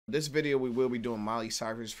This video we will be doing Miley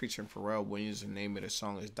Cyrus featuring Pharrell Williams. The name of the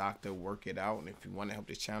song is Dr. Work It Out. And if you want to help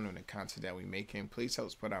this channel and the content that we making, please help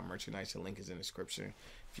us put out merchandise. The link is in the description.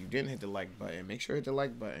 If you didn't hit the like button, make sure to hit the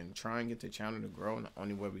like button. Try and get the channel to grow. And the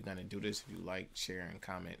only way we're going to do this if you like, share, and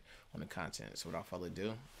comment on the content. So without further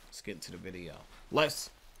ado, let's get into the video. Let's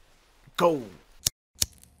go.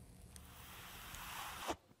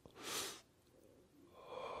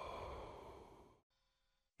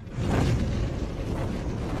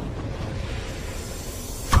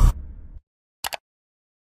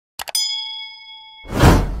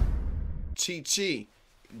 Chi,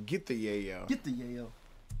 get the yayo. Get the yayo.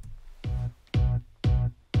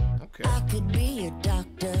 Okay. I could be a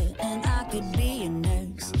doctor and I could be a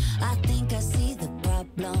nurse. I think I see the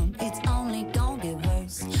problem. It's only gonna get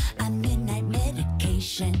worse. I midnight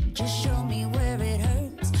medication. Just show me where it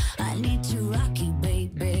hurts. I need to rock you,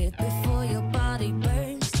 baby, before your body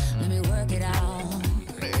bursts. Let me work it out.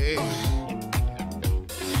 Hey.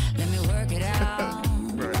 Let me work it out.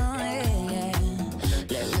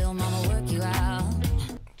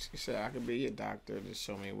 She said, I could be a doctor. Just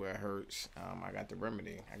show me where it hurts. I got the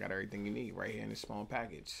remedy. I got everything you need right here in this small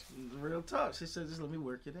package. Real talk. She said, just let me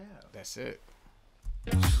work it out. That's it.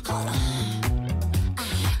 Hold on.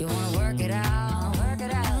 You wanna work it out? Work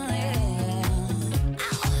it out.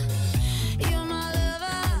 You're my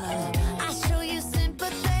lover. I show you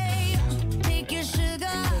sympathy. Take your sugar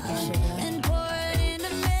and pour it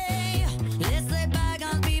into me. Let's let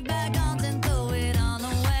bygones be bygones and throw it on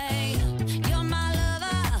away. You're my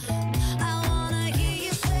lover. I wanna hear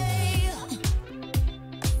you say,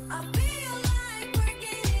 I feel like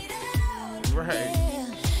working it out. Right.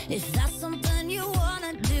 Is that something you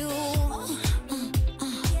wanna do?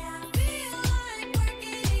 Yeah, I feel like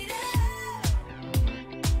working it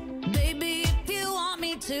out. Baby, if you want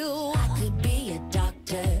me to, I could be a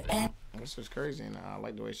doctor and This is crazy, and I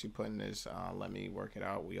like the way she putting this. Let me work it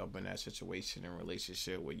out. We all been in that situation in a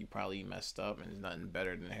relationship where you probably messed up, and there's nothing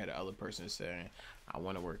better than to hear the other person saying, "I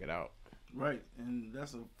want to work it out." Right, and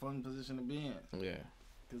that's a fun position to be in. Yeah.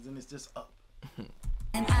 Because then it's just up.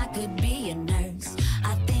 and I could be a nurse.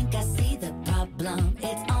 I think I see the problem.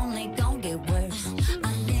 It's only gonna get worse.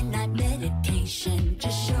 I'm midnight medication.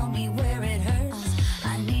 Just show me where it hurts.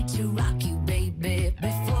 I need to rock you, baby,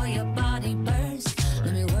 before your body bursts.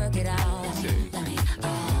 Let me work it out. Let me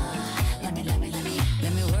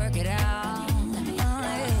work it out.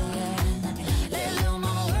 Let little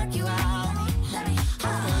mama work you out.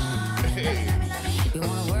 You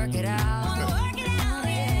wanna work it out?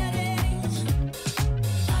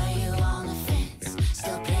 Are you on the fence?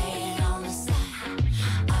 Still playing on the side?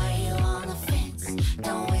 Are you on the fence?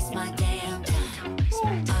 Don't waste my damn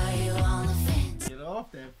time. Are you on the fence? Get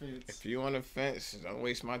off that fence. If you on the fence, don't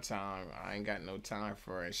waste my time. I ain't got no time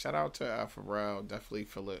for it. Shout out to Pharrell. Definitely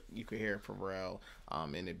feel it. You could hear Pharrell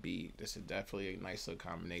in the beat. This is definitely a nice little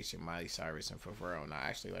combination, Miley Cyrus and Pharrell. And I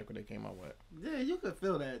actually like what they came up with. Yeah, you could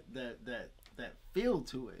feel that feel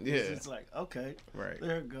to it. Yeah. It's just like, okay, Right.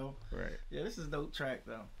 there it go. Right. Yeah, this is a dope track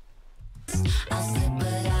though. I'll slip,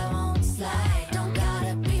 but I won't slide. Don't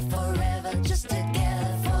gotta be forever, just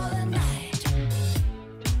together for the night.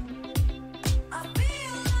 I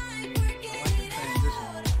feel like working it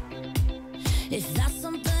out. Is that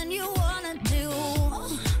something you wanna do?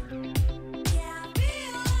 Yeah, I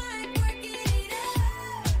feel like working it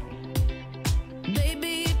out.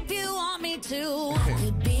 Baby, if you want me to, I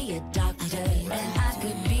could be a doctor and I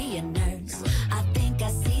could be a nurse. I think I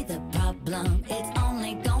see the problem. It's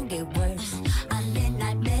only gonna get worse. I'm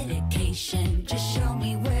midnight medication. Just show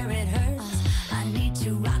me where it hurts. I need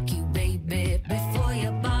to rock you, baby, before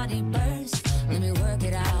your body bursts. Let me work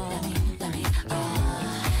it out.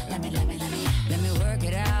 Let me work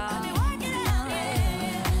it out.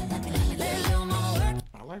 Let little mama work.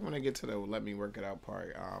 I like when they get to the "Let Me Work It Out"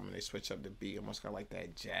 part, and they switch up the beat. Almost got like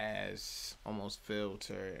that jazz, almost feel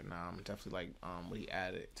to it, and definitely like what he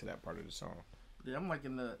added to that part of the song. Yeah, I'm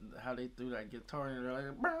liking how they threw that guitar in there, like,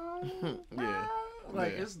 Yeah.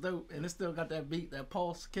 like Yeah. it's dope, and it still got that beat, that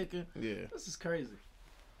pulse kicking. Yeah. This is crazy.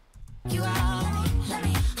 You out. Let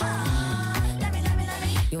me.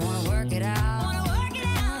 You wanna work it out?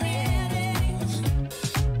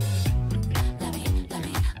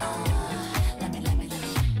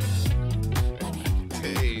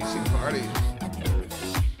 Hey, she party.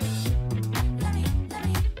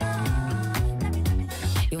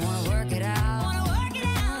 You wanna work it out?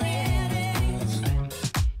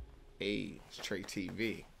 Hey, it's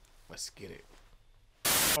TRE-TV. Let's get it.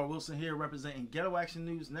 Wilson here, representing Ghetto Action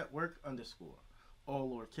News Network _ all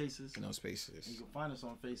lowercases. No spaces. You can find us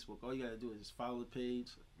on Facebook. All you gotta do is just follow the page,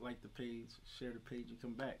 like the page, share the page, and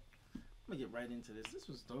come back. gonna get right into this. This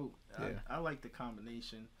was dope. Yeah. I like the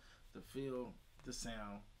combination, the feel, the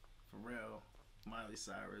sound. Pharrell, Miley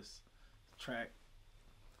Cyrus, track.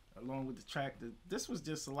 Along with the track, this was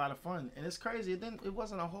just a lot of fun, and it's crazy. It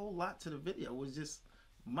wasn't a whole lot to the video. It was just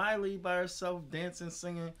Miley by herself dancing,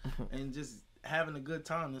 singing, and just having a good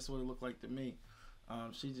time. That's what it looked like to me.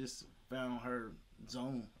 She just found her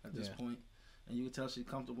zone at this point, and you can tell she's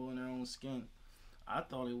comfortable in her own skin. I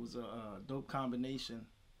thought it was a dope combination.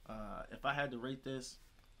 If I had to rate this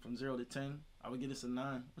from 0 to 10, I would give this a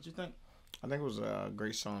 9. What you think? I think it was a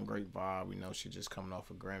great song, great vibe. We know she just coming off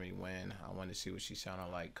a Grammy win. I wanted to see what she sounded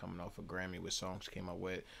like coming off a Grammy, what songs she came up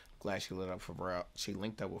with. Glad she lit up for Pharrell. She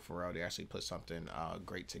linked up with Pharrell. They actually put something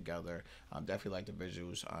great together. Definitely like the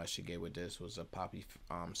visuals she gave with this. Was a poppy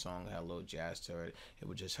song, had a little jazz to it. It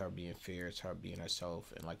was just her being fierce, her being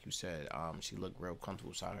herself, and like you said, she looked real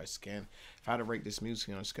comfortable inside her skin. If I had to rate this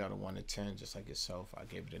music on a scale of 1 to 10, just like yourself, I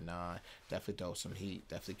gave it a 9. Definitely throw some heat.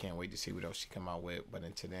 Definitely can't wait to see what else she come out with. But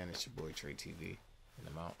until then, it's your boy TRE-TV, and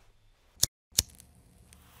I'm out.